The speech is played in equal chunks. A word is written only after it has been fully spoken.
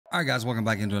All right, guys, welcome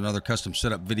back into another custom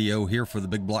setup video here for the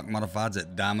big block modifieds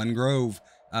at Diamond Grove.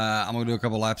 I'm going to do a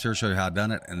couple laps here, show you how I've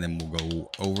done it, and then we'll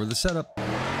go over the setup.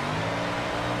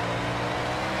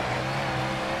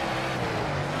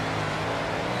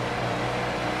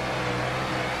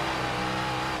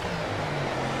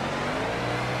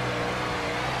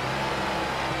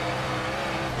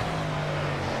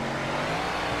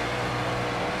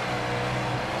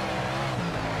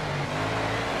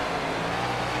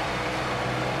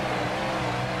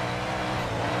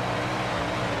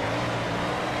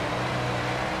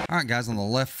 All right, guys, on the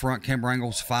left front, camber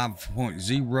angles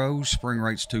 5.0, spring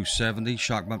rates 270,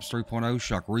 shock bumps 3.0,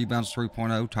 shock rebounds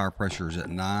 3.0, tire pressure is at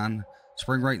 9.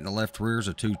 Spring rate in the left rear is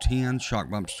a 210, shock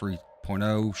bumps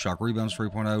 3.0, shock rebounds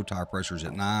 3.0, tire pressure is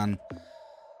at 9.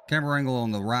 Camber angle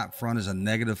on the right front is a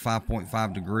negative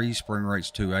 5.5 degrees, spring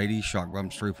rates 280, shock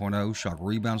bumps 3.0, shock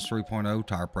rebounds 3.0,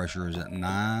 tire pressure is at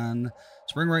 9.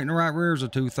 Spring rate in the right rear is a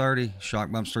 230, shock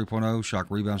bumps 3.0, shock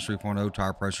rebounds 3.0,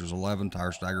 tire pressure is 11,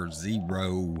 tire stagger is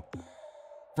 0.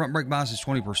 Front brake bias is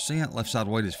 20%, left side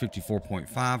weight is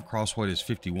 54.5, cross weight is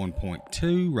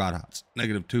 51.2, ride height's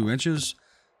negative 2 inches.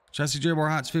 Chassis J-bar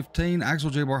height's 15, axle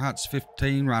J-bar height's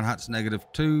 15, ride height's negative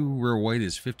 2, rear weight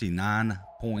is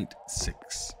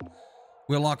 59.6.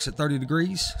 Wheel locks at 30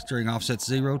 degrees, steering offset's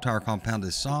 0, tire compound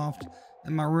is soft,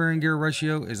 and my rear end gear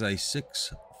ratio is a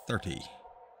 630.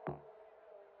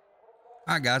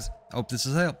 Alright guys, I hope this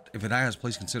has helped. If it has,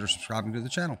 please consider subscribing to the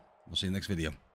channel. We'll see you next video.